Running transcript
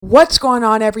What's going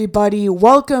on, everybody?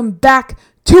 Welcome back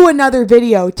to another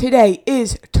video. Today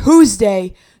is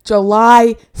Tuesday,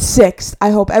 July 6th. I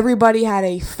hope everybody had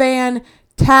a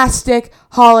fantastic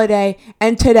holiday.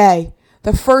 And today,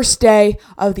 the first day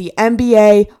of the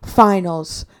NBA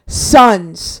Finals.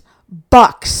 Suns,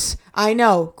 Bucks. I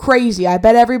know, crazy. I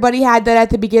bet everybody had that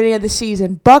at the beginning of the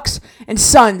season. Bucks and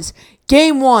Suns.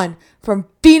 Game 1 from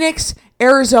Phoenix,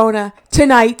 Arizona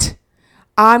tonight.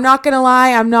 I'm not going to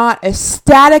lie, I'm not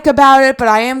ecstatic about it, but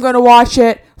I am going to watch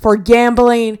it for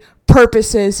gambling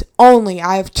purposes only.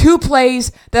 I have two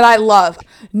plays that I love.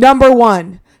 Number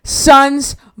 1,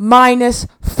 Suns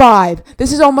 -5.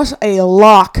 This is almost a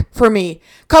lock for me.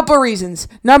 Couple reasons.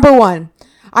 Number 1,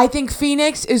 I think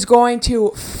Phoenix is going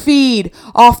to feed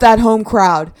off that home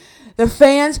crowd. The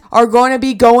fans are going to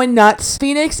be going nuts.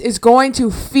 Phoenix is going to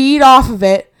feed off of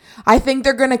it. I think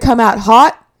they're going to come out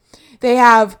hot. They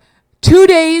have 2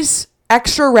 days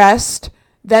extra rest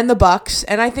than the Bucks,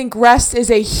 and I think rest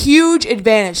is a huge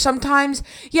advantage. Sometimes,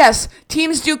 yes,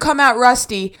 teams do come out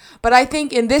rusty, but I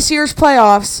think in this year's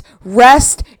playoffs,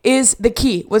 rest is the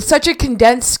key. With such a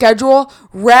condensed schedule,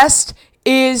 rest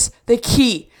is the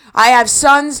key. I have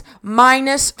Suns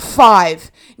 -5.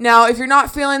 Now, if you're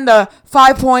not feeling the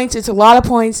 5 points, it's a lot of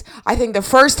points. I think the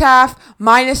first half,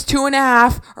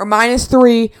 -2.5 or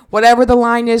 -3, whatever the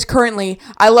line is currently,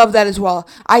 I love that as well.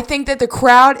 I think that the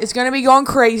crowd is going to be going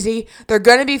crazy. They're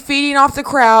going to be feeding off the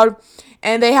crowd,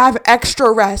 and they have extra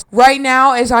rest. Right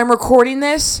now, as I'm recording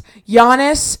this,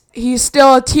 Giannis, he's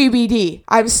still a TBD.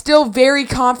 I'm still very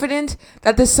confident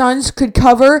that the Suns could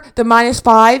cover the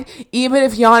 -5 even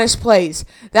if Giannis plays.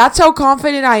 That's how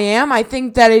confident I am. I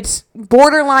think that it's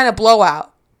borderline a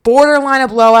blowout. Borderline a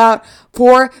blowout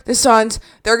for the Suns.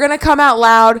 They're going to come out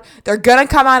loud. They're going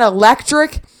to come out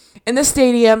electric in the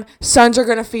stadium. Suns are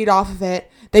going to feed off of it.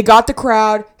 They got the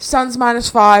crowd. Suns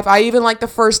 -5. I even like the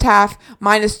first half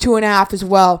 -2.5 as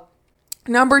well.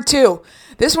 Number 2,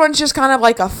 this one's just kind of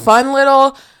like a fun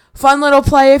little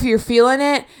play if you're feeling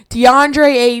it.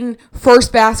 DeAndre Ayton,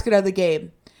 first basket of the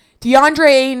game. DeAndre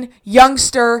Ayton,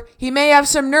 youngster, he may have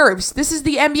some nerves. This is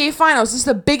the NBA Finals. This is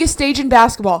the biggest stage in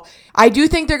basketball. I do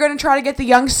think they're going to try to get the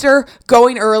youngster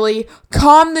going early,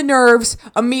 calm the nerves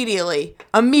immediately.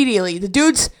 The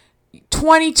dude's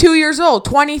 22 years old,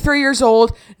 23 years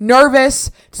old,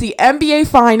 nervous. It's the NBA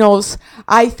Finals.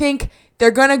 I think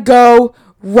they're going to go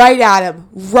right at him.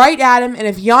 And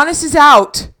if Giannis is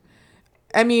out,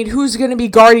 I mean, who's going to be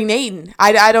guarding Ayton?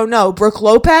 I don't know. Brook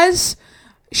Lopez?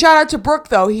 Shout out to Brook,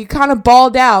 though. He kind of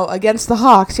balled out against the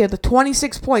Hawks. He had the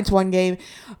 26 points one game.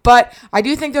 But I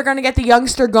do think they're going to get the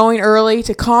youngster going early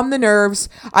to calm the nerves.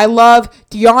 I love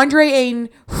DeAndre Ayton,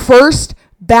 first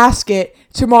basket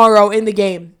tomorrow in the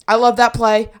game. I love that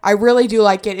play. I really do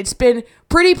like it. It's been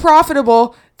pretty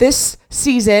profitable this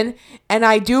season, and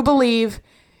I do believe,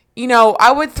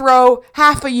 I would throw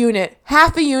half a unit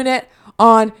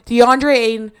on DeAndre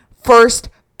Ayton first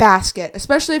basket,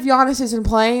 especially if Giannis isn't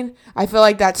playing. I feel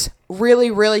like that's really,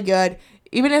 really good.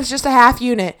 Even if it's just a half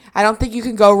unit, I don't think you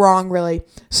can go wrong, really.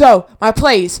 So, my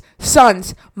plays,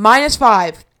 Suns,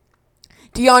 -5,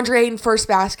 DeAndre Ayton first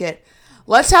basket.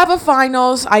 Let's have a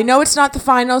finals. I know it's not the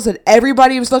finals that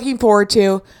everybody was looking forward to.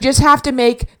 You just have to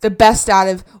make the best out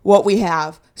of what we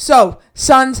have. So,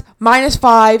 Suns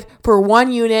 -5 for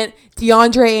 1 unit.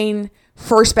 DeAndre Ayton,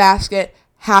 first basket,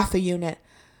 half a unit.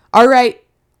 All right,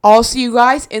 I'll see you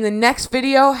guys in the next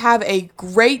video. Have a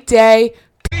great day.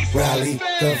 Rally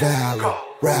the valley,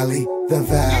 rally the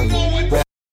valley.